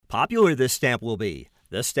popular this stamp will be.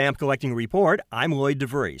 The Stamp Collecting Report, I'm Lloyd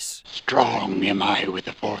DeVries. Strong am I with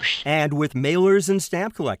the Force. And with mailers and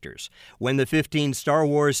stamp collectors. When the 15 Star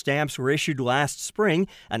Wars stamps were issued last spring,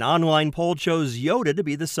 an online poll chose Yoda to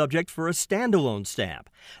be the subject for a standalone stamp.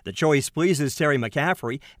 The choice pleases Terry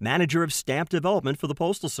McCaffrey, manager of stamp development for the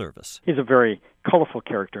Postal Service. He's a very colorful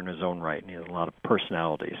character in his own right, and he has a lot of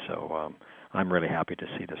personality, so I'm really happy to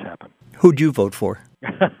see this happen. Who'd you vote for?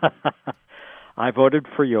 I voted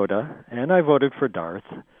for Yoda, and I voted for Darth,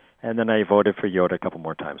 and then I voted for Yoda a couple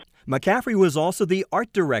more times. McCaffrey was also the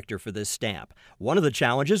art director for this stamp. One of the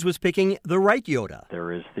challenges was picking the right Yoda.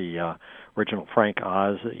 There is the original Frank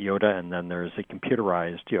Oz Yoda, and then there's a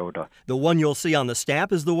computerized Yoda. The one you'll see on the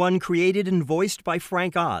stamp is the one created and voiced by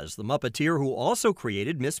Frank Oz, the Muppeteer who also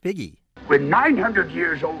created Miss Piggy. When 900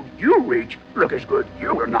 years old you reach, look as good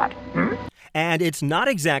you will not. And it's not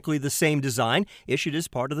exactly the same design issued as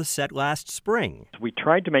part of the set last spring. We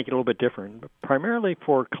tried to make it a little bit different, primarily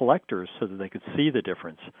for collectors so that they could see the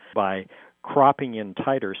difference by cropping in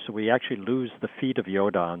tighter, so we actually lose the feet of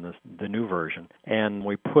Yoda on the new version. And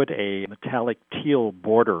we put a metallic teal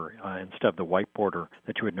border instead of the white border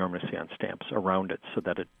that you would normally see on stamps around it, so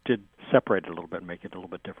that it did separate it a little bit and make it a little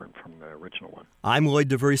bit different from the original one. I'm Lloyd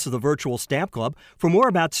DeVries of the Virtual Stamp Club. For more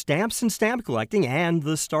about stamps and stamp collecting and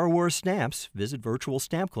the Star Wars stamps, visit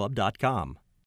virtualstampclub.com.